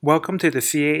Welcome to the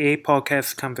CAA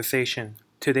podcast conversation.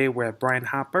 Today we're Brian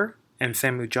Harper and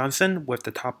Samuel Johnson with the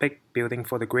topic Building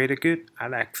for the Greater Good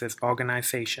at Axis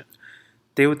Organization.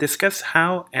 They will discuss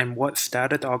how and what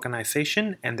started the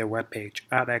organization and their webpage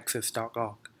at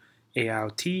axis.org,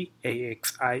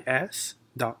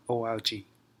 ALTAXIS.org.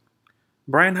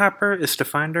 Brian Harper is the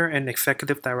founder and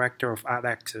executive director of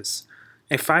ArtAxis,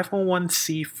 a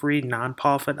 501c3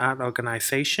 nonprofit art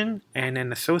organization and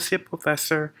an associate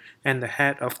professor and the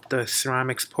head of the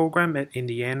ceramics program at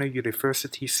Indiana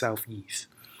University Southeast.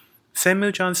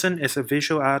 Samuel Johnson is a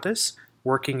visual artist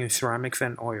working in ceramics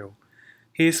and oil.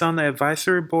 He is on the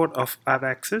advisory board of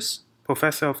ArtAxis,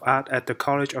 professor of art at the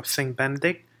College of St.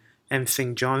 Benedict and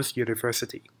St. John's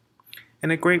University,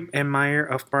 and a great admirer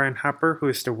of Brian Harper, who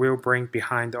is the real brain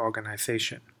behind the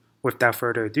organization. Without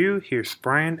further ado, here's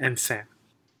Brian and Sam.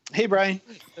 Hey, Brian.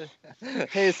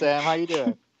 Hey, Sam. How you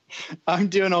doing? I'm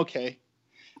doing okay.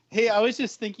 Hey, I was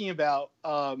just thinking about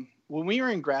when we were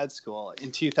in grad school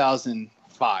in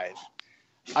 2005.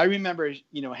 I remember,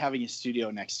 having a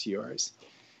studio next to yours,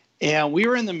 and we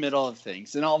were in the middle of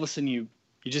things, and all of a sudden you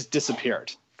just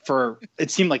disappeared for it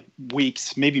seemed like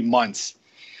weeks, maybe months.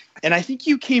 And I think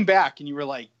you came back and you were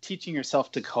like teaching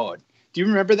yourself to code. Do you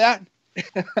remember that?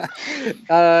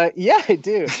 Yeah, I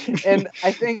do. And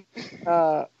I think,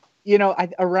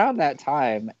 around that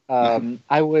time,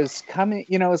 I was coming,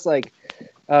 it's like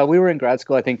we were in grad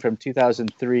school, I think, from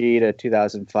 2003 to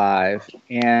 2005.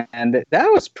 And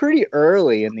that was pretty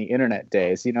early in the internet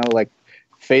days, like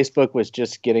Facebook was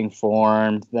just getting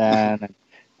formed then.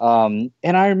 And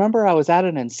I remember I was at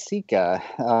an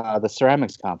NCECA, the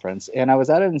ceramics conference, and I was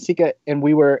at an NCECA, and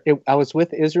I was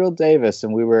with Israel Davis,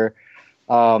 and we were,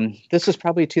 this was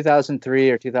probably 2003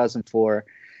 or 2004.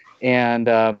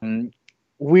 And,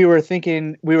 we were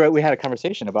thinking, we had a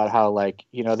conversation about how,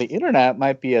 the internet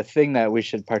might be a thing that we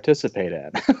should participate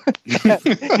in.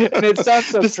 And it sounds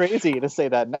so crazy to say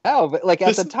that now, but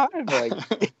at the time, at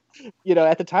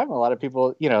the time, a lot of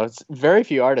people, very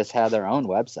few artists had their own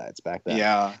websites back then.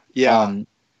 Yeah.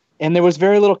 And there was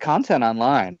very little content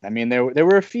online. I mean, there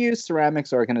were a few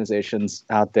ceramics organizations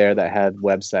out there that had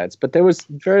websites, but there was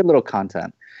very little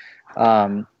content.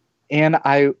 And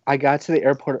I got to the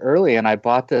airport early, and I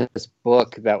bought this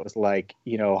book that was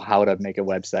how to make a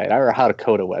website or how to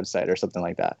code a website or something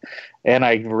like that. And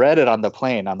I read it on the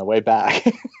plane on the way back.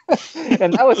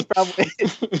 And that was probably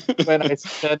when I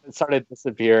started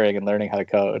disappearing and learning how to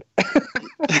code.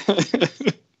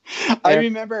 I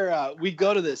remember we'd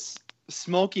go to this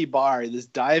smoky bar, this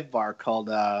dive bar called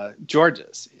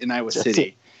George's in Iowa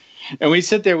City. And we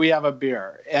sit there, we have a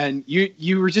beer, and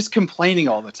you were just complaining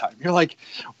all the time. You're like,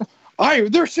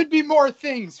 there should be more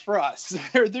things for us.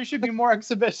 There should be more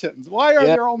exhibitions. Why are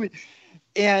there only...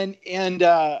 And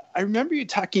I remember you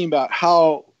talking about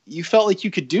how you felt like you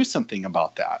could do something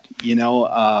about that,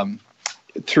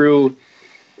 through...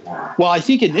 Well, I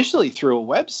think initially through a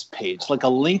web page, like a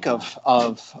link or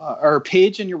a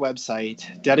page on your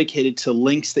website dedicated to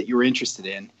links that you were interested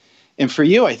in. And for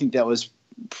you, I think that was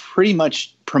pretty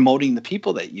much promoting the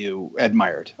people that you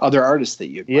admired, other artists that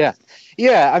you admired.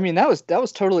 Yeah. I mean, that was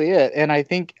totally it. And I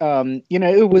think,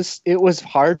 it was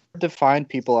hard to find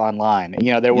people online.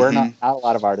 There were not a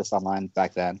lot of artists online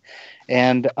back then.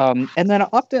 And then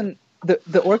often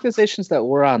the organizations that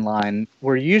were online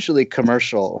were usually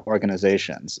commercial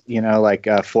organizations,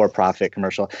 for-profit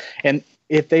commercial. And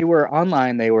if they were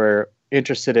online, they were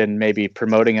interested in maybe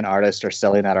promoting an artist or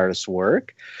selling that artist's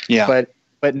work. Yeah. But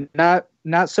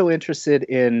not so interested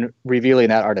in revealing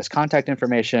that artist's contact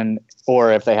information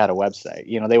or if they had a website.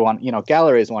 They want,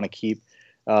 galleries want to keep,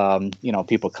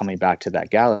 people coming back to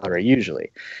that gallery usually.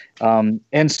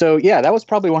 And so, that was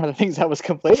probably one of the things I was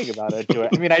complaining about at George.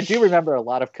 I mean, I do remember a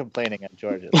lot of complaining at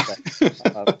George's.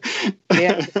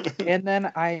 And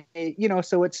then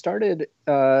so it started,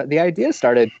 the idea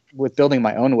started with building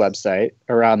my own website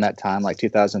around that time, like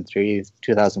 2003,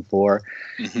 2004.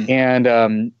 And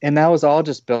that was all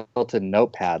just built in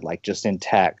Notepad, just in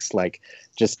text,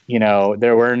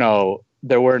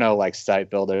 there were no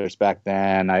site builders back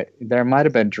then. There might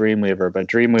have been Dreamweaver, but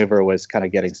Dreamweaver was kind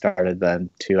of getting started then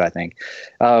too, I think.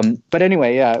 But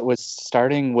anyway, it was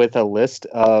starting with a list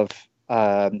of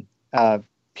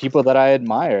people that I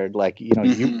admired.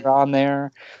 You were on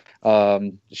there,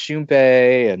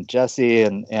 Shumpei and Jesse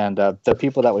and the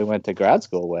people that we went to grad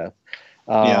school with.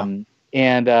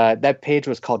 And that page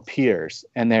was called Peers,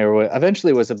 and there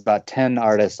eventually was about 10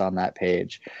 artists on that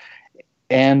page.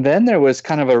 And then there was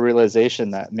kind of a realization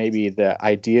that maybe the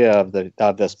idea of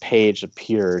this page of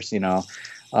peers,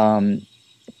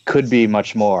 could be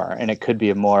much more, and it could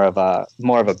be more of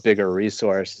a bigger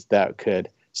resource that could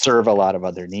serve a lot of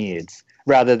other needs.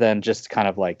 rather than just kind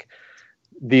of like,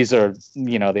 these are,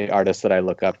 the artists that I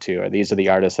look up to, or these are the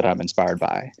artists that I'm inspired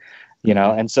by,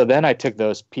 And so then I took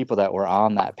those people that were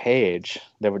on that page,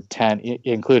 there were 10,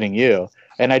 including you,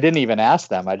 and I didn't even ask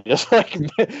them. I just like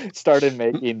started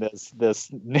making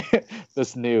this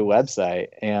new website,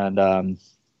 and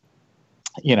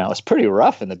it's pretty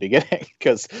rough in the beginning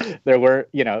because there were,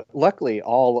 luckily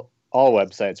all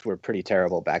websites were pretty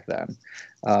terrible back then,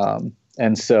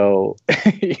 and so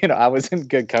I was in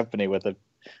good company with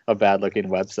a bad looking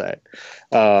website,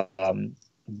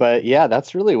 but yeah,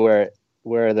 that's really where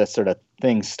the sort of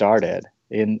thing started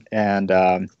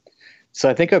so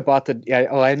I think I bought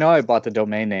I know I bought the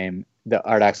domain name, the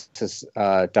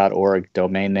artaccess.org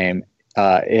domain name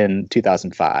in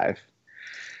 2005,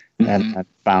 and I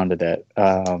founded it.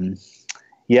 And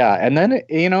then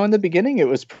in the beginning it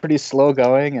was pretty slow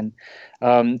going, and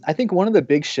I think one of the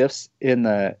big shifts in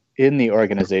the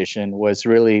organization was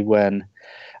really when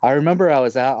I remember I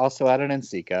was also at an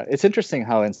NCECA. It's interesting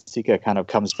how NCECA kind of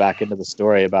comes back into the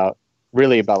story about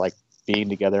like being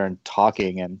together and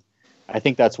talking, and I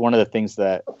think that's one of the things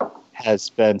that has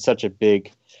been such a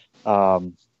big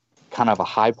kind of a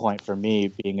high point for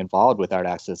me being involved with Art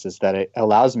Access, is that it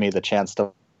allows me the chance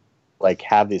to like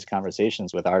have these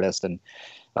conversations with artists, and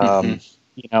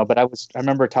but I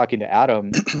remember talking to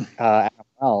Adam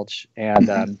Welch, and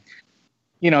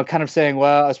kind of saying,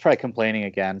 well, I was probably complaining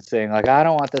again, saying like, I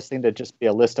don't want this thing to just be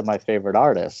a list of my favorite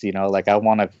artists, like I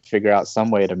want to figure out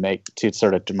some way to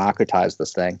sort of democratize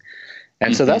this thing.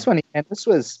 And so that's when, and this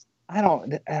was,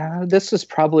 this was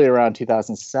probably around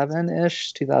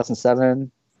 2007-ish,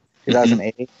 2007,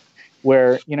 2008,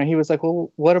 where, he was like,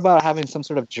 well, what about having some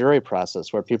sort of jury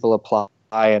process where people apply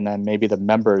and then maybe the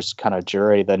members kind of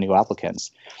jury the new applicants?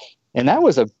 And that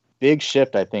was a big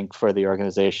shift, I think, for the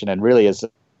organization, and really is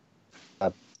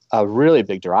a really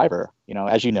big driver,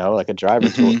 as like a driver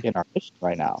tool in our mission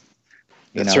right now.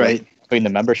 That's right. Between the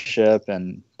membership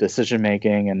and decision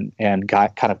making and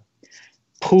kind of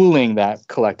pooling that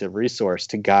collective resource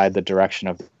to guide the direction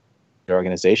of the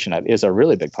organization is a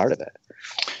really big part of it.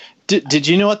 Did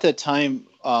you know at that time,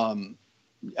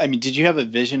 did you have a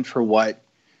vision for what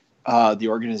the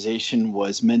organization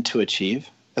was meant to achieve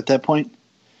at that point?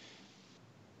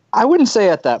 I wouldn't say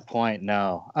at that point,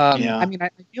 no. I Yeah.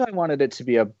 knew I wanted it to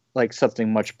be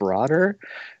something much broader,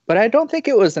 but I don't think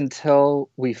it was until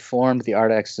we formed the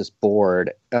Art Access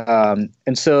board. And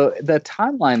so the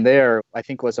timeline there, I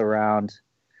think, was around,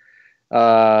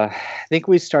 I think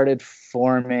we started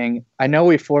forming, I know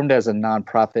we formed as a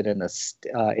nonprofit in the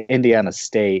Indiana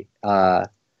State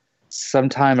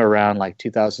sometime around like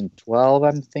 2012,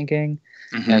 I'm thinking.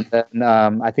 And then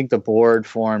I think the board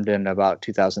formed in about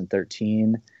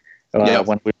 2013.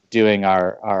 When we were doing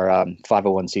our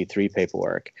 501c3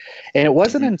 paperwork. And it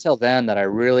wasn't until then that I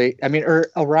really,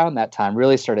 or around that time,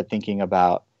 really started thinking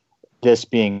about this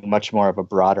being much more of a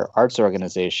broader arts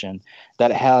organization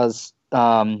that has,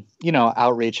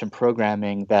 outreach and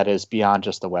programming that is beyond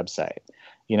just the website.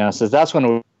 So that's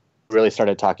when we really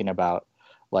started talking about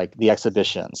like the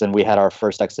exhibitions. And we had our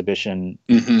first exhibition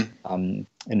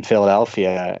in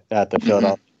Philadelphia at the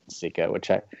Philadelphia NCECA, which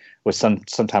was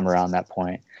sometime around that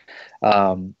point.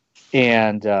 And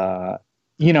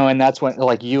that's when,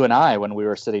 like, you and I, when we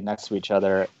were sitting next to each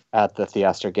other at the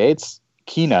Theaster Gates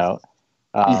keynote,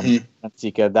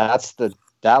 NCECA,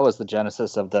 that was the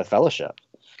genesis of the fellowship.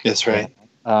 That's right.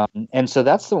 And so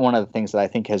that's one of the things that I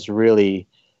think has really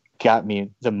got me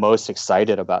the most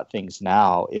excited about things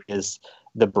now is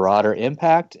the broader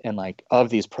impact and like of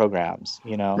these programs,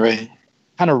 right.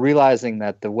 Kind of realizing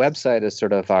that the website is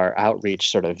sort of our outreach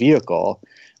sort of vehicle,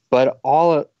 but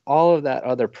all of that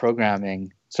other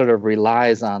programming sort of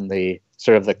relies on the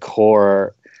sort of the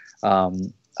core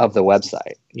of the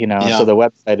website, So the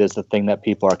website is the thing that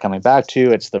people are coming back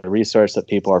to. It's the resource that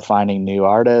people are finding new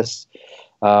artists.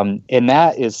 And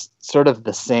that is sort of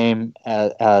the same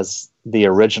as the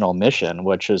original mission,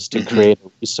 which is to create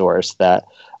a resource that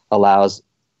allows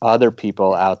other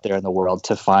people out there in the world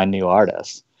to find new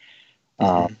artists.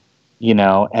 And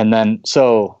then,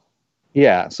 so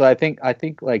I think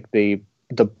like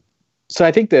so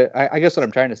I think that I guess what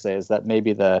I'm trying to say is that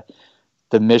maybe the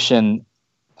mission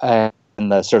and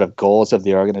the sort of goals of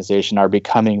the organization are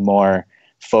becoming more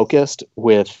focused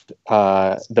with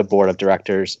the board of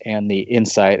directors and the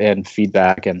insight and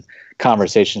feedback and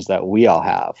conversations that we all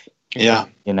have. Yeah.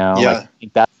 I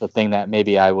think that's the thing that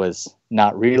maybe I was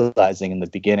not realizing in the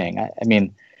beginning.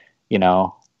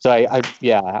 So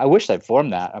I wish I'd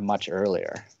formed that much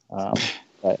earlier.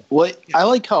 Well, I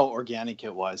like how organic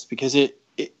it was, because it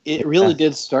really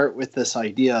did start with this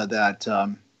idea that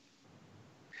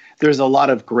there's a lot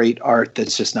of great art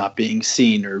that's just not being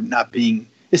seen or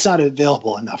it's not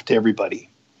available enough to everybody.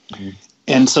 Mm-hmm.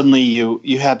 And suddenly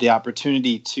you had the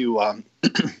opportunity to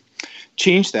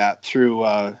change that through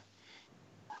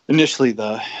initially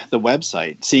the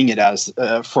website, seeing it as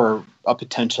for a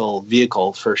potential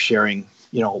vehicle for sharing,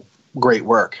 great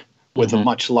work with a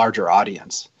much larger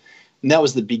audience. And that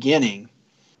was the beginning.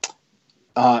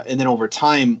 And then over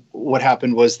time, what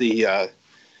happened was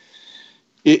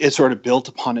it sort of built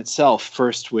upon itself,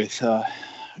 first with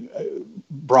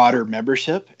broader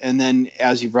membership. And then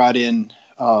as you brought in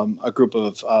a group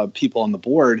of people on the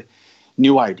board,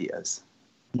 new ideas.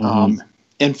 Mm-hmm.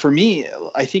 And for me,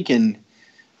 I think it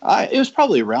was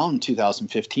probably around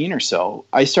 2015 or so,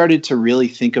 I started to really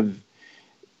think of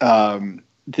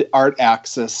the art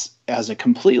axis as a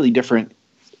completely different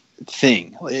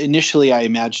thing. Initially, I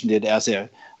imagined it as a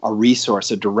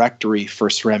resource, a directory for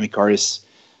ceramic artists,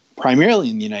 primarily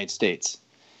in the United States.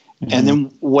 Mm-hmm. And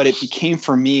then what it became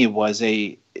for me was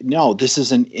this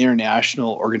is an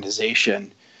international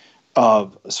organization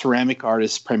of ceramic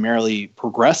artists, primarily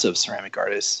progressive ceramic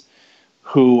artists,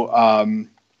 who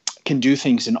can do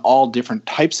things in all different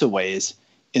types of ways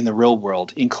in the real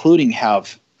world, including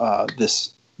have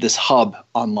this hub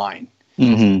online.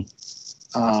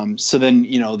 Mm-hmm. So then,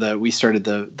 we started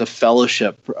the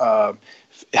fellowship,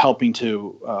 helping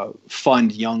to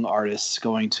fund young artists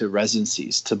going to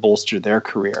residencies to bolster their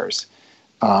careers.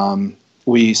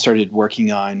 We started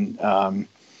working on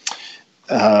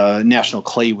National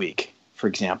Clay Week, for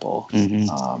example,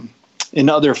 mm-hmm. And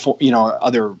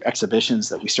other exhibitions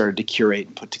that we started to curate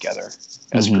and put together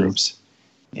as mm-hmm. groups.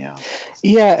 Yeah,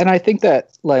 and I think that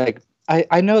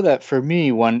I know that for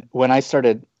me when I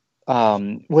started.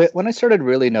 When I started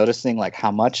really noticing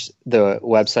how much the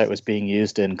website was being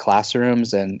used in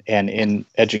classrooms and in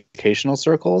educational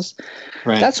circles,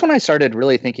 right. That's when I started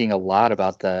really thinking a lot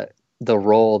about the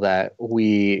role that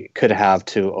we could have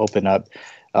to open up,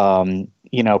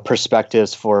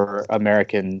 perspectives for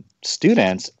American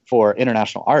students for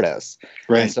international artists.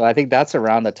 Right. And so I think that's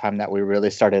around the time that we really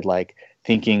started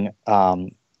thinking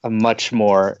much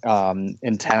more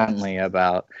intently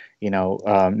about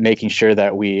making sure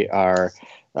that we are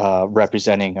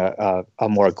representing a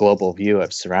more global view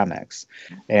of ceramics.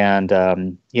 And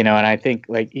and I think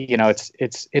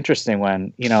it's interesting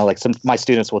when some my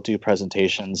students will do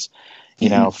presentations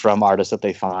mm-hmm. From artists that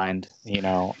they find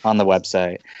on the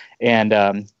website, and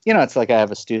it's I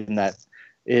have a student that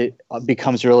it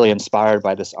becomes really inspired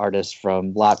by this artist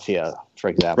from Latvia, for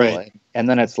example, right. And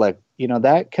then it's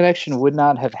that connection would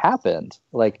not have happened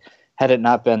had it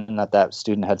not been that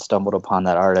student had stumbled upon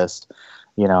that artist,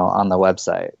 on the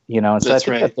website, and so that's I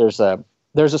think right. that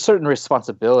there's a certain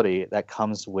responsibility that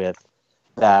comes with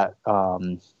that,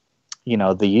 the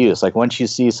use. Once you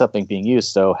see something being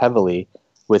used so heavily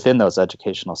within those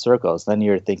educational circles, then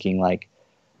you're thinking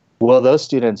well, those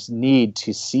students need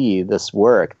to see this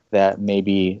work that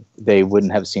maybe they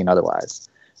wouldn't have seen otherwise.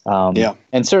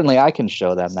 And certainly I can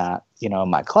show them that, in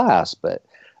my class, but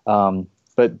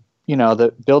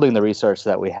the building the research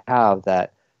that we have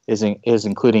that is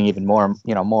including even more,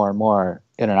 more and more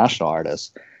international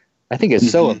artists, I think is mm-hmm.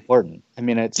 so important. I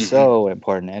mean, it's mm-hmm. so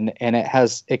important, and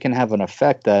it can have an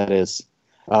effect that is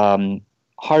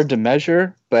hard to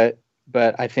measure, but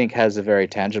I think has a very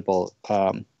tangible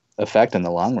effect in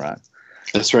the long run.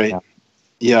 That's right.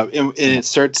 Yeah, and it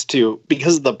starts to,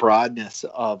 because of the broadness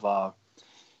of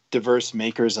diverse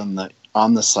makers on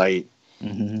the site.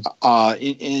 Mm-hmm.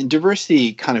 And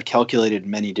diversity kind of calculated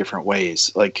in many different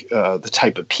ways, the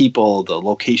type of people, the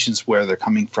locations where they're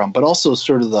coming from, but also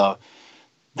sort of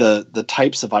the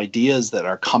types of ideas that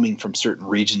are coming from certain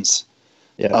regions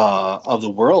of the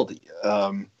world.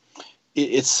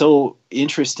 It's so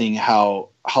interesting how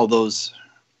those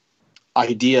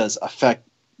ideas affect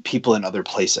people in other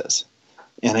places,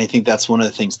 and I think that's one of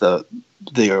the things the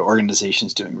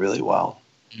organization's doing really well.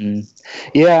 Mm.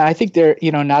 Yeah, I think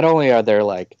not only are there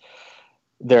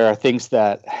there are things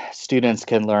that students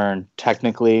can learn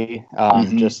technically,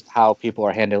 mm-hmm. just how people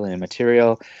are handling the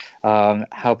material,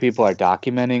 how people are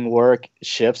documenting work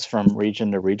shifts from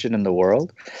region to region in the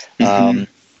world. Mm-hmm.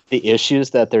 The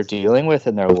issues that they're dealing with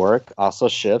in their work also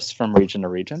shifts from region to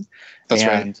region. That's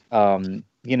right.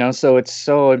 So it's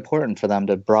so important for them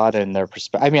to broaden their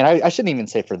perspective. I mean, I shouldn't even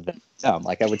say for them.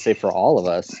 I would say for all of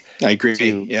us. I agree.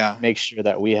 To make sure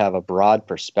that we have a broad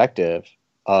perspective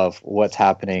of what's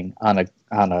happening on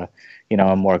a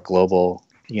more global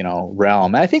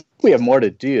realm. And I think we have more to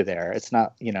do there. It's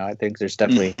not I think there's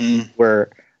definitely mm-hmm. we're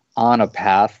on a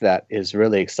path that is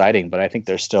really exciting, but I think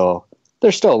there's still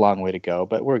a long way to go.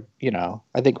 But we're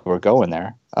I think we're going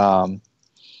there.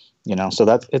 So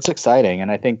that it's exciting.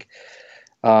 And I think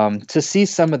to see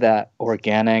some of that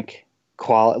organic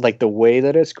quality, like the way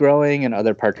that it's growing in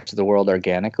other parts of the world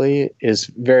organically, is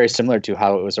very similar to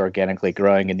how it was organically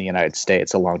growing in the United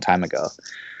States a long time ago.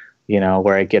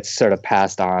 Where it gets sort of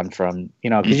passed on from,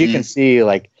 because you can see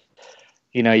like,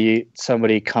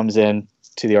 somebody comes in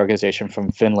to the organization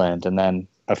from Finland, and then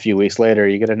a few weeks later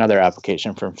you get another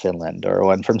application from Finland or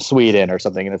one from Sweden or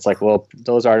something, and it's like, well,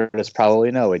 those artists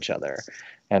probably know each other,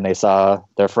 and they saw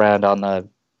their friend on the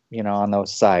on the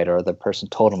site, or the person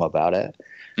told them about it.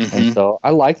 And so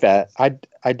I like that.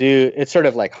 I do. It sort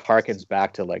of like harkens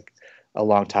back to like a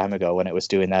long time ago when it was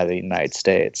doing that in the United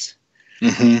States.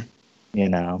 Yeah,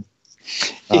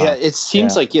 it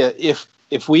seems like if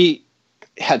we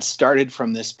had started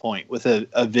from this point with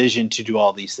a vision to do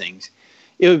all these things,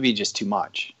 it would be just too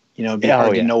much. It'd be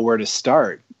hard to know where to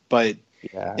start. But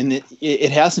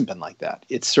it hasn't been like that.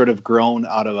 It's sort of grown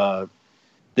out of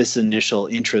this initial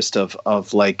interest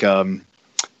of like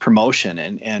promotion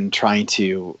and trying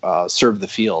to serve the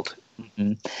field.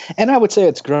 And I would say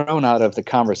it's grown out of the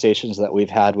conversations that we've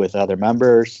had with other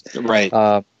members. Right.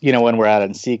 When we're at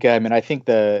NCECA, I mean, I think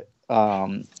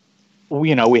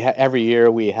every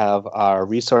year we have our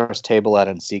resource table at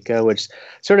NCECA, which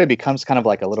sort of becomes kind of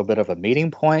like a little bit of a meeting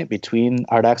point between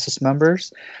Art Access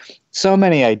members. So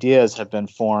many ideas have been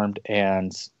formed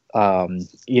and,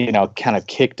 kind of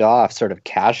kicked off sort of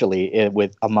casually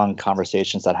among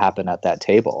conversations that happen at that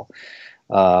table,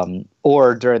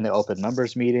 or during the open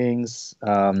members meetings,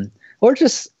 or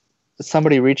just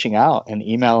somebody reaching out and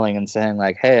emailing and saying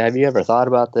like, hey, have you ever thought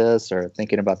about this or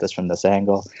thinking about this from this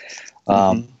angle?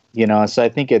 So I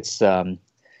think it's, I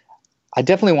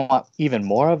definitely want even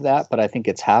more of that, but I think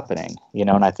it's happening,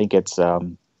 and I think it's,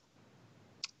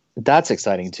 that's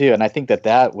exciting too. And I think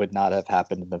that would not have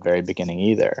happened in the very beginning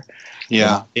either.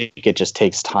 Yeah. It just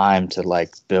takes time to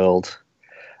like build,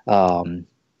 to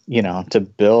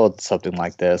build something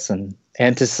like this and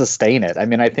to sustain it. I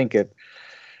mean, I think it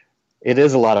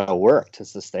is a lot of work to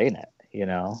sustain it,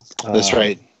 That's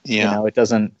right. Yeah. It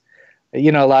doesn't,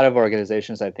 a lot of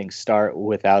organizations, I think, start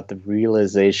without the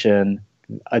realization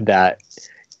that,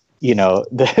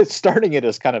 that starting it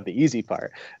is kind of the easy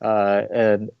part.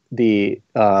 And the,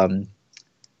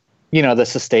 the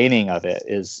sustaining of it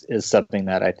is something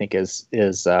that I think is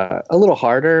a little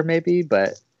harder maybe,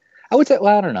 but I would say,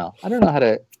 well, I don't know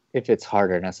if it's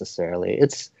harder necessarily.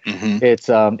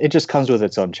 It just comes with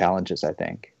its own challenges, I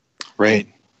think. Right.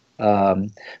 But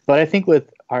I think with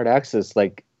Art Access,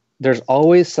 like, there's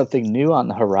always something new on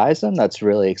the horizon that's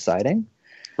really exciting.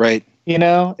 Right.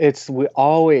 We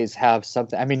always have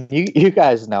something. I mean, you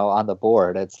guys know on the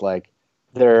board, it's like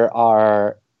there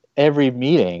are every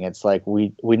meeting. It's like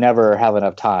we never have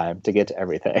enough time to get to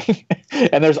everything.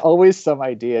 And there's always some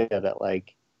idea that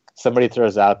like somebody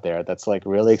throws out there that's like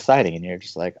really exciting. And you're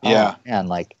just like, oh man,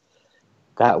 like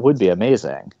that would be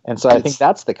amazing. And so I think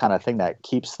that's the kind of thing that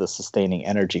keeps the sustaining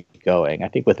energy going. I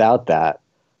think without that,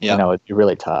 it'd be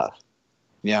really tough.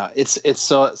 Yeah. It's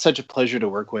such a pleasure to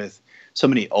work with so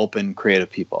many open, creative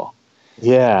people.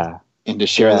 Yeah. And to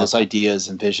share those ideas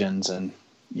and visions and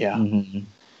Yeah.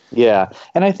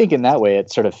 And I think in that way, it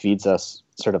sort of feeds us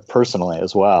sort of personally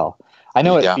as well. I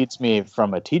know it feeds me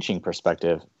from a teaching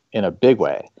perspective in a big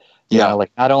way.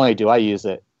 Like not only do I use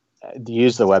the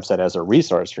website as a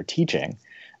resource for teaching,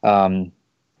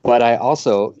 but I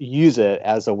also use it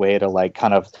as a way to like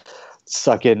kind of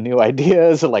suck in new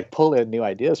ideas and like pull in new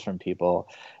ideas from people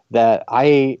that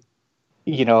I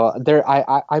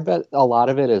bet a lot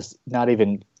of it is not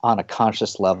even on a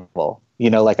conscious level.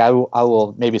 Like I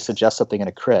will maybe suggest something in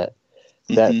a crit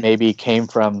that maybe came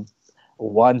from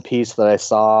one piece that I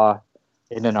saw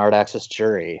in an Art Access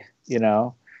jury,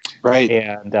 Right.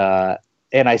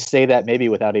 And I say that maybe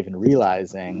without even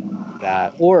realizing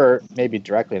that, or maybe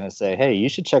directly and say, hey, you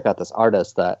should check out this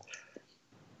artist that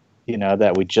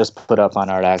we just put up on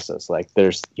Art Access. Like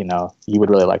there's, you would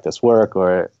really like this work,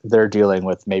 or they're dealing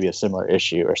with maybe a similar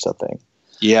issue or something.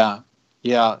 Yeah.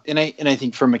 Yeah. And I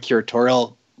think from a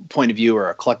curatorial point of view or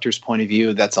a collector's point of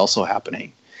view, that's also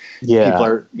happening. Yeah. People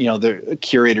are, the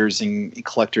curators and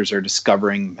collectors are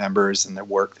discovering members and their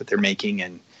work that they're making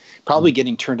and probably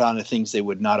getting turned on to things they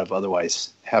would not have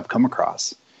otherwise have come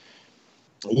across.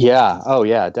 Yeah. Oh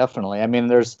yeah, definitely. I mean,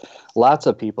 there's lots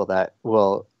of people that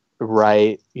will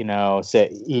write, say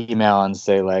email and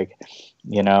say like,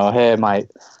 hey, my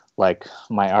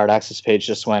Art Access page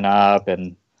just went up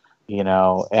and,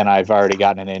 and I've already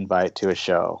gotten an invite to a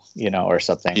show, or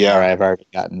something. Yeah. Or I've already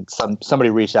gotten somebody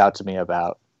reached out to me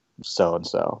about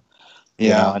so-and-so.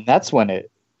 Yeah. And that's when it,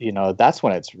 that's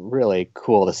when it's really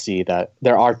cool to see that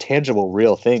there are tangible,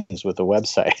 real things with the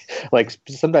website. Like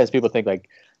sometimes people think like,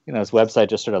 this website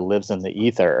just sort of lives in the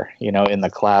ether, in the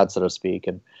cloud, so to speak.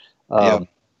 And, but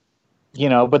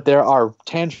there are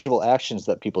tangible actions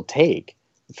that people take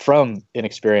from an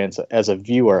experience as a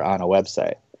viewer on a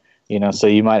website, so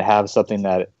you might have something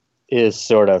that is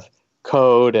sort of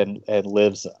code and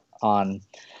lives on,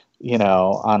 in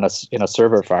a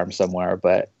server farm somewhere,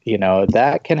 but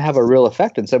that can have a real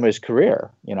effect in somebody's career,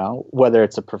 whether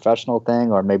it's a professional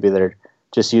thing or maybe they're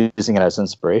just using it as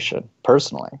inspiration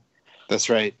personally. That's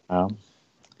right.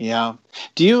 Yeah.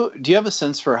 Do you have a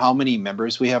sense for how many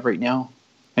members we have right now?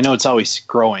 I know it's always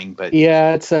growing, but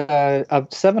yeah, it's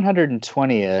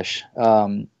 720-ish.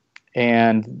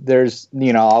 And there's,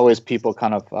 always people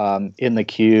kind of in the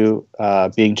queue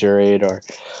being juried or,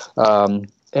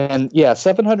 and yeah,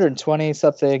 720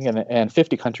 something and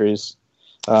 50 countries.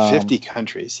 50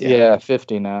 countries. Yeah. Yeah,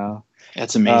 50 now.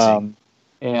 That's amazing.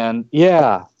 And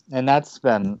that's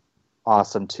been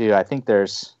awesome too. I think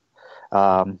there's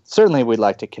certainly we'd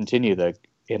like to continue the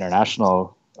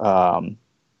international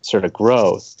sort of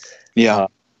growth. Yeah.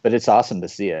 But it's awesome to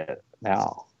see it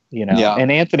now, Yeah.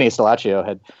 And Anthony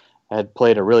Stallaccio had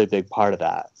played a really big part of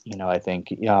that, I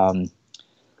think, kind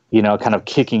of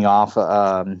kicking off,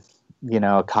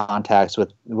 contacts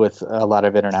with a lot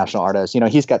of international artists.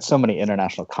 He's got so many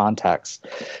international contacts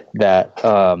that,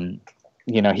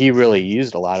 he really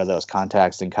used a lot of those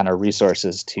contacts and kind of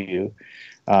resources to,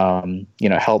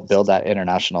 help build that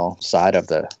international side of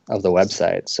the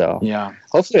website. So yeah,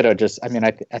 hopefully it'll just, I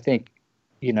think,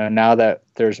 now that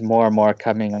there's more and more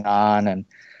coming on, and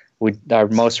our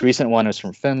most recent one is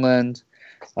from Finland,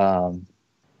 and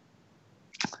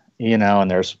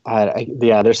there's,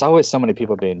 there's always so many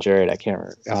people being juried. I can't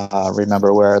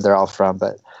remember where they're all from,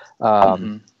 but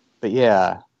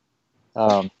yeah.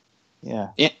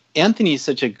 Anthony's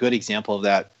such a good example of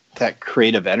that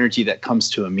creative energy that comes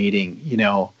to a meeting,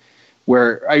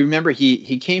 where I remember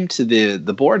he came to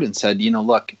the board and said,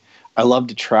 look, I love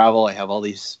to travel. I have all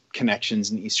these connections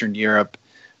in Eastern Europe.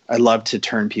 I love to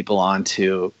turn people on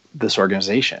to this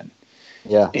organization.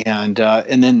 Yeah. And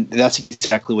then that's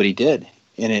exactly what he did.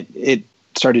 And it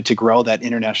started to grow that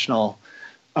international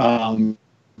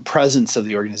presence of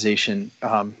the organization.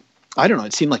 I don't know.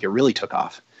 It seemed like it really took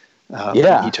off.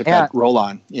 He took that role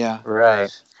on. Yeah.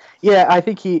 Right. Yeah. I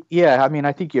think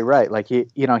I think you're right. Like he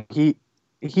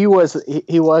was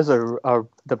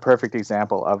the perfect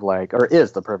example of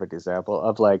is the perfect example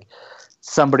of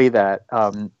somebody that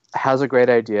has a great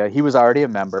idea. He was already a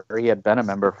member. He had been a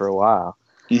member for a while,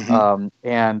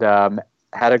 and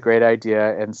had a great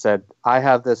idea and said, "I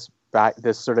have this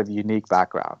sort of unique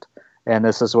background, and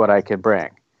this is what I can bring."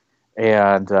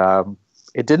 And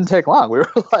it didn't take long. We were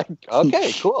like,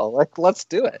 "Okay, cool. Let's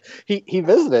do it." He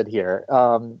visited here.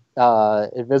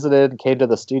 He visited, came to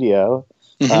the studio.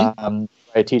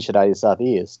 I teach at IU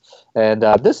Southeast, and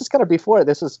this is kind of before.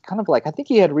 This is kind of I think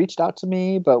he had reached out to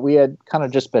me, but we had kind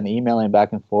of just been emailing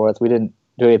back and forth. We didn't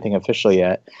do anything official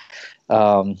yet,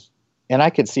 and I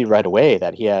could see right away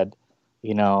that he had,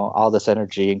 all this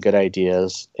energy and good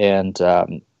ideas, and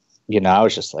I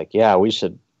was just like, yeah, we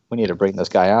need to bring this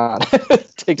guy on,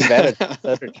 take advantage of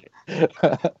this energy,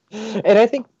 and I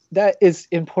think that is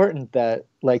important. That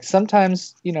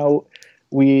sometimes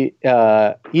we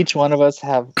each one of us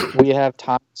have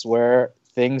times where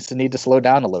things need to slow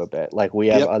down a little bit. We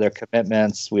have other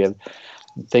commitments, we have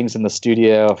things in the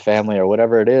studio, family, or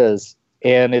whatever it is,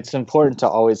 and it's important to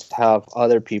always have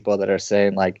other people that are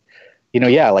saying I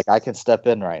can step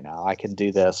in right now, I can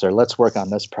do this, or let's work on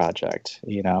this project.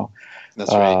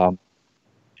 That's right.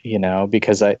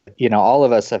 Because all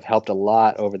of us have helped a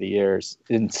lot over the years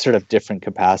in sort of different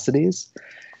capacities,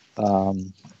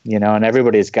 and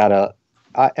everybody's got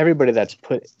everybody that's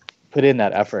put in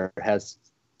that effort has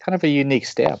kind of a unique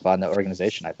stamp on the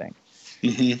organization, I think.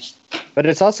 But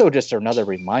it's also just another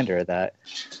reminder that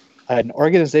an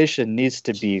organization needs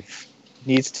to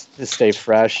stay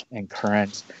fresh and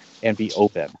current and be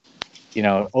open,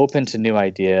 open to new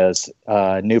ideas,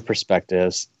 new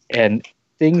perspectives, and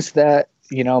things that,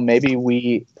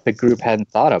 maybe the group hadn't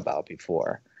thought about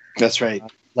before. That's right.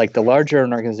 The larger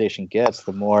an organization gets,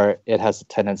 the more it has a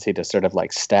tendency to sort of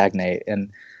stagnate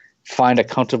and find a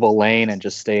comfortable lane and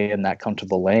just stay in that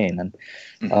comfortable lane. And,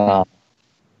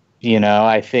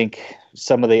 I think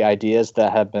some of the ideas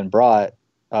that have been brought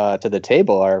to the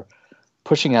table are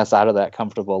pushing us out of that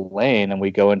comfortable lane, and we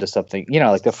go into something,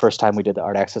 the first time we did the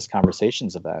Art Access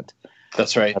Conversations event.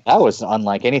 That's right. That was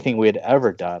unlike anything we had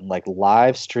ever done,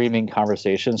 live streaming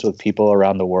conversations with people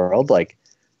around the world.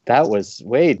 that was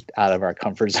way out of our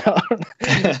comfort zone.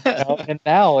 And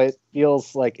now it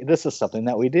feels like this is something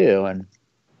that we do. And,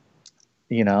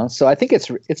 so I think it's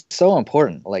so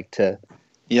important, like to,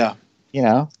 to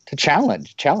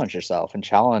challenge yourself and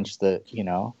challenge the,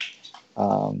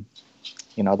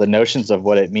 the notions of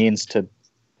what it means to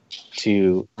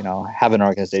have an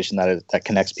organization that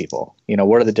connects people.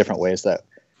 What are the different ways that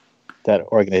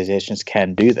organizations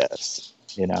can do this?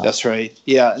 That's right.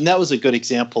 Yeah, and that was a good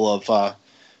example of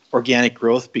organic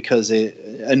growth, because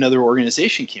another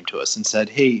organization came to us and said,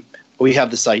 "Hey, we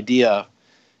have this idea.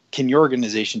 Can your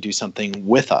organization do something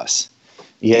with us?"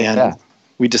 And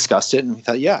we discussed it, and we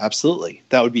thought, "Yeah, absolutely.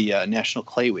 That would be National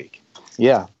Clay Week."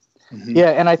 Yeah, yeah,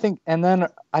 and I think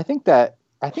that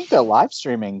live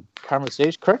streaming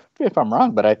conversation. Correct me if I'm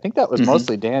wrong, but I think that was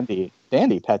mostly Dandy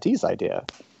Patty's idea.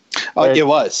 Oh, it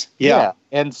was. Yeah.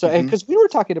 And so, because we were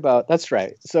talking about, that's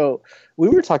right. So we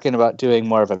were talking about doing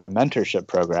more of a mentorship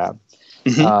program.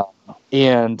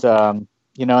 And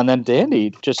then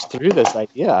Dandy just threw this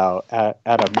idea out at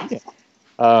a meeting.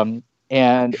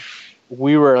 And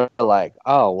we were like,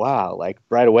 oh, wow. Like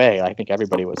right away, I think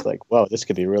everybody was like, whoa, this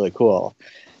could be really cool.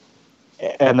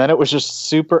 And then it was just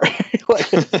super,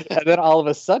 and then all of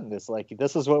a sudden it's like,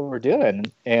 this is what we're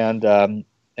doing. And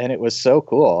it was so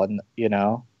cool. And,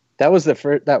 that was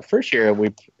that first year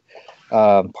we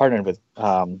partnered with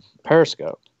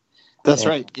Periscope. That's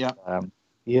right. Yeah.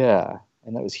 Yeah.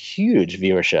 And that was huge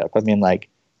viewership. I mean, like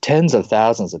tens of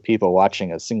thousands of people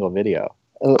watching a single video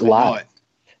live.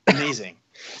 Amazing.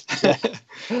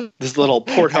 This little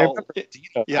portal.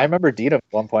 I remember Dina at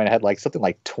one point had like something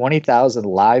like 20,000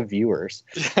 live viewers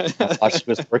while she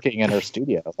was working in her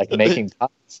studio, like making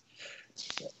pots.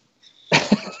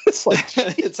 It's like,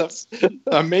 it's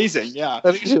amazing. Yeah.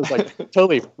 I think she was like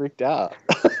totally freaked out.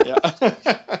 Yeah.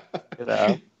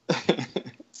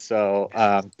 So,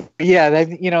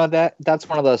 that's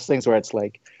one of those things where it's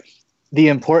like the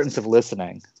importance of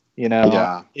listening, in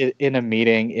a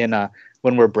meeting,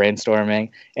 when we're brainstorming,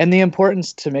 and the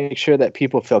importance to make sure that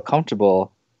people feel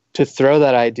comfortable to throw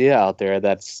that idea out there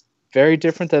that's very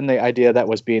different than the idea that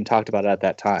was being talked about at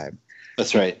that time.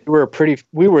 That's right.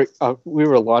 We were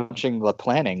launching the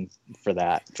planning for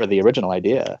the original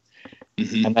idea.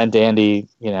 And then Dandy,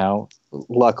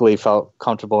 luckily felt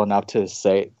comfortable enough to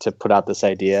put out this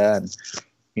idea, and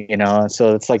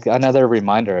so it's like another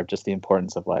reminder of just the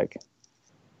importance of like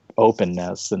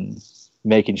openness and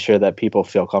making sure that people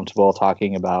feel comfortable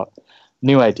talking about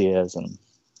new ideas and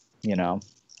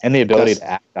the ability to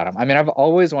act on them. I mean, I've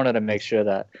always wanted to make sure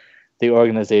that the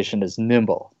organization is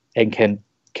nimble and can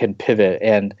pivot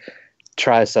and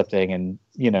try something and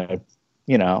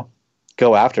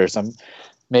go after some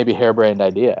maybe harebrained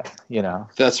idea.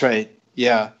 That's right.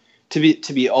 Yeah, to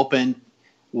be open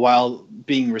while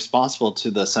being responsible to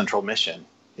the central mission,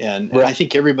 and I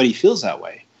think everybody feels that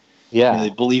way. Yeah, they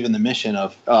believe in the mission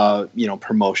of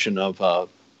promotion of the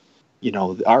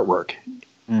artwork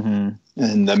and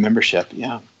the membership.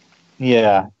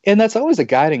 Yeah, and that's always a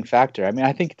guiding factor. I mean,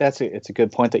 I think it's a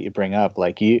good point that you bring up.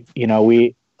 Like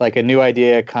we like a new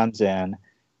idea comes in,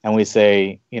 and we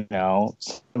say,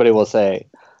 somebody will say,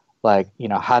 like,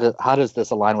 how does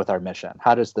this align with our mission?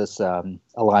 How does this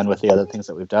align with the other things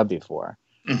that we've done before?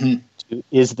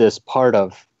 Is this part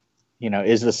of,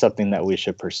 is this something that we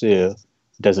should pursue?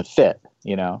 Does it fit?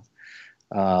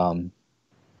 And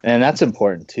that's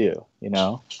important too.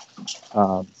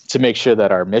 To make sure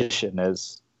that our mission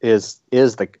is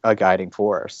a guiding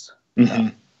force.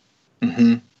 And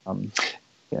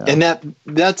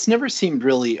that's never seemed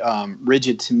really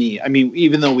rigid to me. I mean,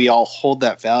 even though we all hold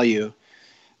that value,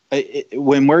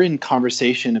 when we're in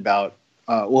conversation about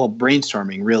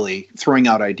brainstorming, really throwing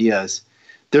out ideas,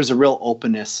 there's a real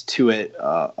openness to it,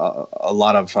 a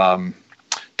lot of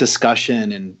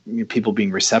discussion and people being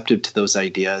receptive to those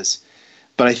ideas.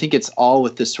 But I think it's all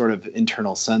with this sort of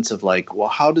internal sense of like, well,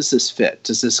 how does this fit?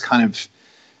 Does this kind of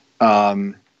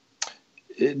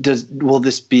will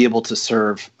this be able to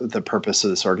serve the purpose of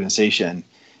this organization?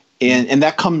 And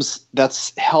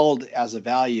that's held as a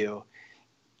value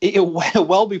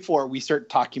well before we start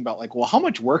talking about like, well, how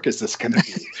much work is this going to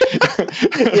be?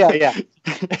 Yeah.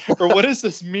 Or what does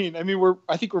this mean? I mean,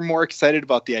 I think we're more excited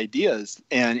about the ideas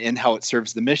and how it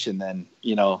serves the mission than,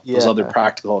 those other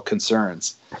practical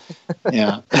concerns.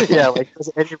 Yeah. Yeah. Like,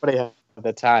 does anybody have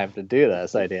the time to do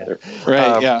this idea?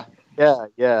 Right.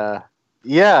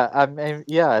 Yeah. I mean,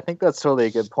 I think that's totally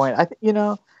a good point. I think,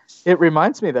 it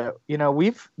reminds me that,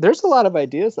 there's a lot of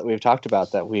ideas that we've talked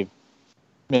about that we've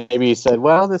maybe said,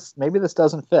 well, this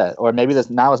doesn't fit, or maybe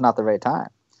now is not the right time.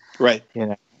 Right.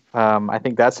 I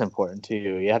think that's important too.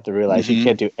 You have to realize you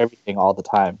can't do everything all the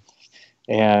time.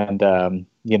 And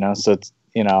so it's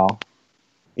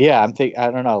yeah,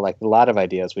 I don't know, like a lot of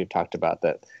ideas we've talked about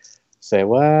that say,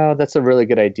 well, that's a really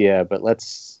good idea, but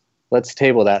let's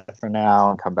table that for now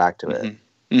and come back to it.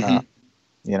 And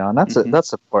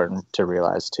that's important to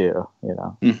realize too.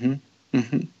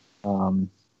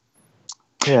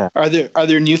 Yeah. Are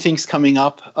there new things coming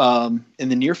up in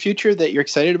the near future that you're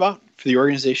excited about for the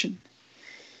organization?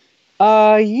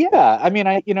 Yeah. I mean,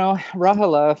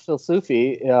 Rahala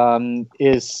Filsufi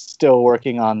is still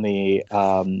working on the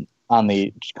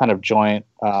kind of joint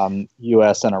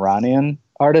U.S. and Iranian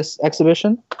artists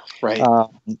exhibition. Right.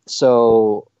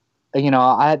 So,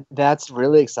 that's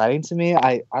really exciting to me.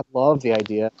 I love the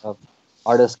idea of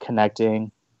artists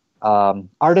connecting,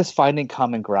 artists finding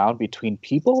common ground between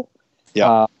people.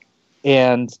 Yeah.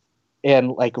 And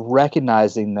like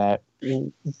recognizing that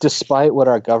despite what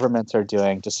our governments are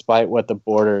doing, despite what the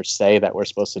borders say that we're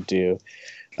supposed to do,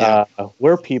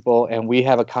 we're people and we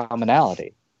have a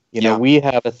commonality. We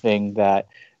have a thing that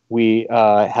we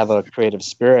have a creative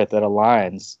spirit that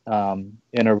aligns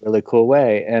in a really cool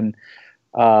way. And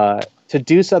to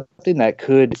do something that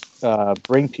could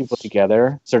bring people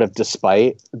together, sort of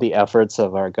despite the efforts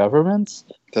of our governments.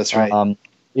 That's right.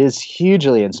 Is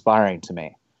hugely inspiring to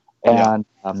me. And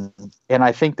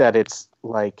I think that it's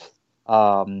like,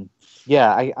 it's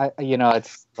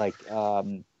like,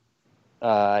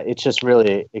 it's just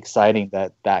really exciting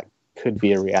that could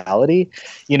be a reality.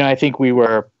 I think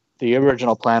the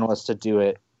original plan was to do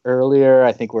it earlier.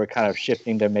 I think we're kind of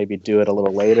shifting to maybe do it a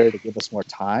little later to give us more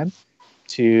time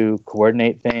to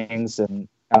coordinate things, and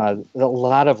a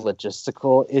lot of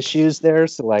logistical issues there.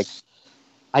 So like,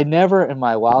 I never in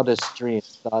my wildest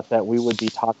dreams thought that we would be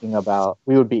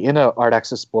in an Art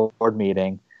Access board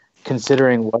meeting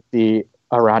considering what the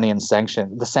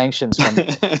sanctions from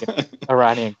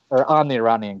Iranian or on the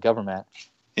Iranian government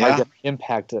are going to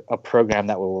impact a program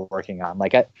that we're working on.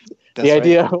 Like the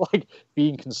idea of like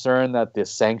being concerned that the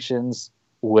sanctions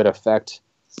would affect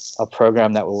a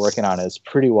program that we're working on is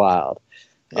pretty wild.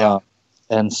 Yeah.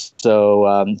 And so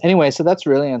anyway, so that's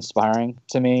really inspiring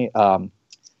to me.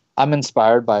 I'm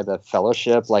inspired by the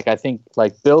fellowship. Like, I think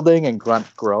like building and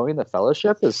growing the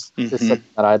fellowship is something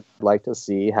that I'd like to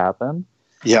see happen.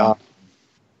 Yeah.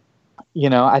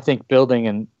 I think building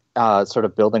and sort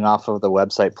of building off of the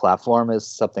website platform is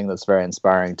something that's very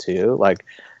inspiring too. Like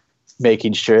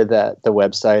making sure that the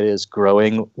website is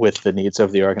growing with the needs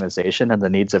of the organization and the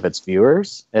needs of its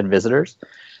viewers and visitors.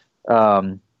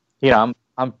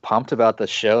 I'm pumped about the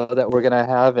show that we're going to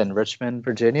have in Richmond,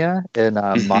 Virginia in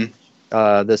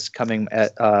this coming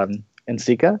at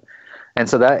NCECA. And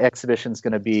so that exhibition is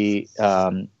going to be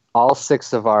all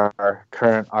 6 of our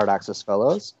current Art Access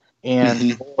Fellows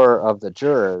and 4 of the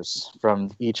jurors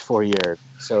from each 4 years.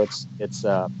 So it's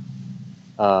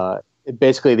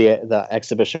basically the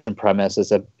exhibition premise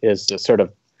is a sort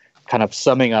of kind of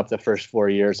summing up the first 4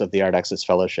 years of the Art Access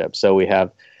Fellowship. So we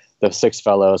have the 6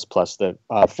 fellows plus the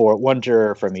 1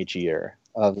 juror from each year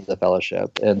of the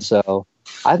fellowship. And so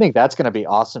I think that's going to be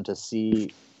awesome to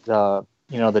see the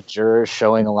jurors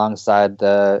showing alongside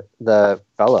the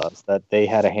fellows that they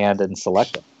had a hand in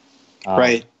selecting.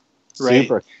 Right.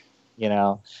 Super.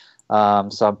 So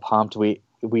I'm pumped.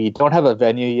 We don't have a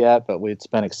venue yet, but it's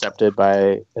been accepted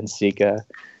by NCECA.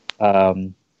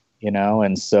 And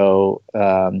so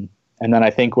and then I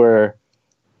think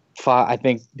I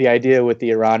think the idea with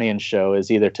the Iranian show is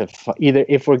either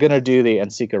if we're going to do the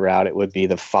NCECA route, it would be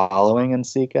the following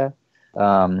NCECA,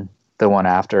 the one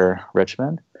after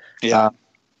Richmond,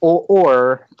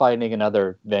 or finding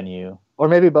another venue, or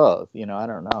maybe both. I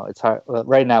don't know. It's hard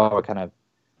right now. We're kind of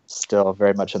still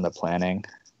very much in the planning.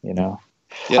 Yeah,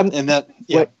 and that.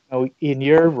 Yeah. In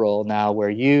your role now, where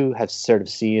you have sort of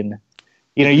seen,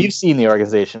 you've seen the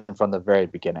organization from the very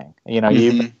beginning.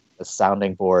 You've been the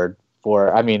sounding board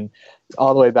for,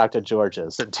 all the way back to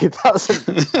George's in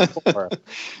 2004.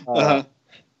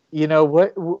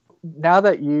 Now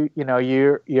that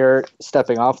you're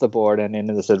stepping off the board and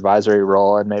into this advisory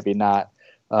role, and maybe not,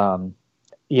 having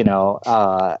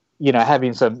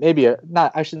some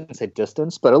I shouldn't say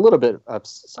distance, but a little bit of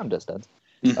some distance.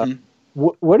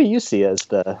 What do you see as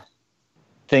the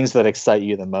things that excite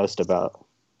you the most about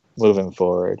moving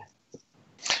forward?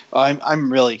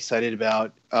 I'm really excited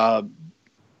about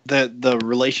the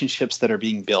relationships that are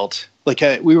being built. Like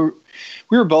we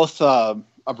were both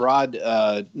abroad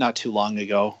not too long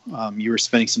ago. You were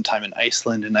spending some time in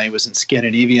Iceland, and I was in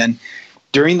Scandinavia. And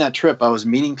during that trip, I was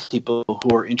meeting people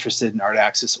who are interested in Art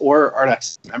Access or Art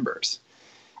Access members,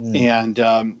 and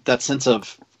that sense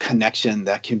of connection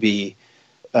that can be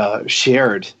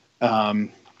shared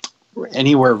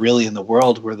anywhere really in the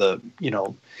world where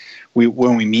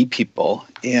when we meet people.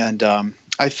 And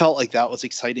I felt like that was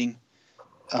exciting.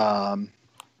 And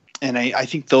I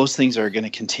think those things are going to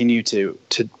continue to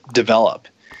develop,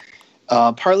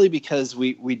 partly because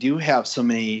we do have so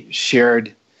many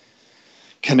shared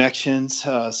connections,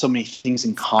 so many things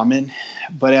in common,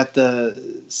 but at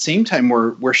the same time,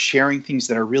 we're sharing things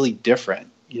that are really different.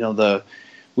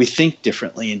 We think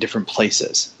differently in different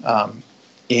places,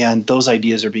 and those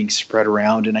ideas are being spread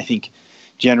around, and I think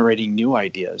generating new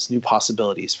ideas, new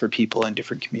possibilities for people in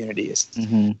different communities.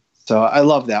 Mm-hmm. So I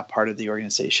love that part of the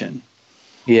organization.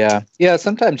 Yeah.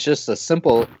 Sometimes just a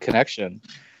simple connection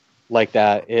like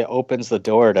that, it opens the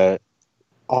door to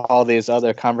all these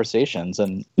other conversations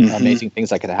and amazing things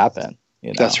that could happen.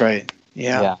 That's right.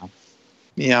 Yeah.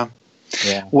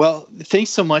 Well, thanks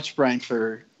so much, Brian,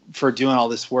 for doing all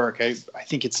this work. I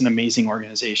think it's an amazing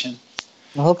organization.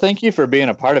 Well, thank you for being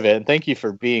a part of it, and thank you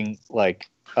for being like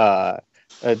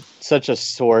such a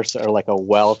source or like a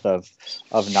wealth of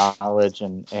knowledge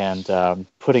and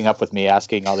putting up with me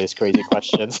asking all these crazy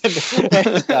questions and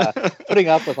putting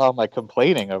up with all my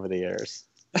complaining over the years.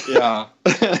 Yeah.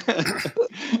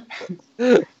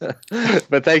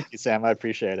 But thank you, Sam. I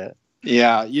appreciate it.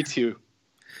 Yeah, you too.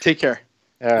 Take care.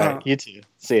 All right, you too.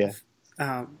 See ya.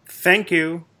 Thank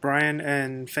you, Brian,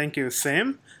 and thank you,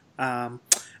 Sam.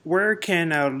 Where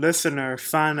can our listener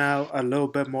find out a little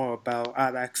bit more about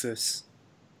ArtAxis?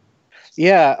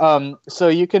 Yeah, so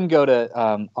you can go to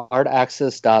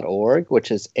artaxis.org, which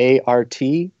is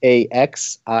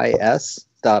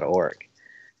ARTAXIS.org.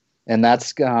 And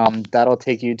that'll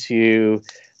take you to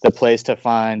the place to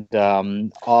find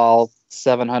all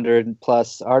 700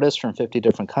 plus artists from 50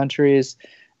 different countries.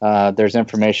 There's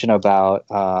information about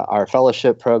our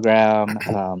fellowship program,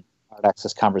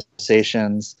 ArtAxis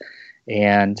Conversations.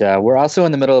 And we're also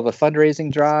in the middle of a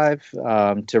fundraising drive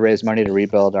to raise money to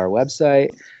rebuild our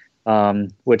website,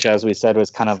 which, as we said, was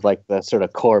kind of like the sort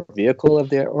of core vehicle of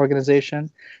the organization.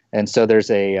 And so there's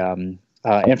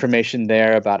information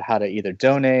there about how to either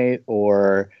donate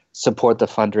or support the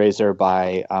fundraiser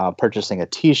by purchasing a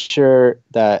T-shirt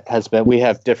we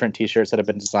have different T-shirts that have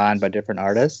been designed by different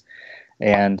artists,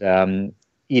 and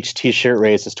each T-shirt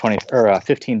raises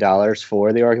 $15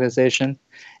 for the organization.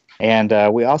 And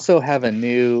we also have a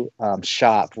new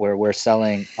shop where we're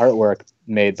selling artwork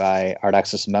made by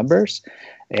ArtAxis members.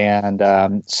 And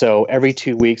so every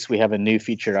 2 weeks, we have a new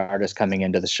featured artist coming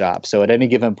into the shop. So at any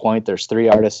given point, there's 3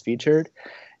 artists featured,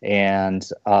 and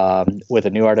with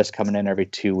a new artist coming in every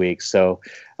 2 weeks. So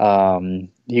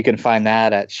you can find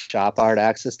that at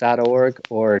shopartaxis.org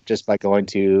or just by going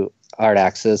to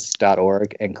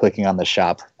artaxis.org and clicking on the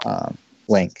shop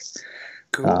link.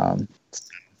 Cool.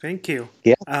 Thank you.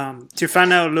 Yeah. To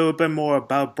find out a little bit more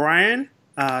about Brian,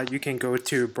 you can go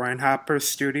to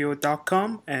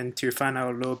brianharperstudio.com, and to find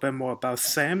out a little bit more about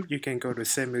Sam, you can go to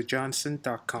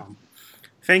samueljohnson.com.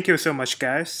 Thank you so much,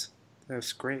 guys. That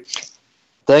was great.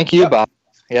 Thank you, Bob.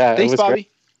 Yeah, thanks, it was Bobby.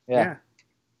 Great. Yeah.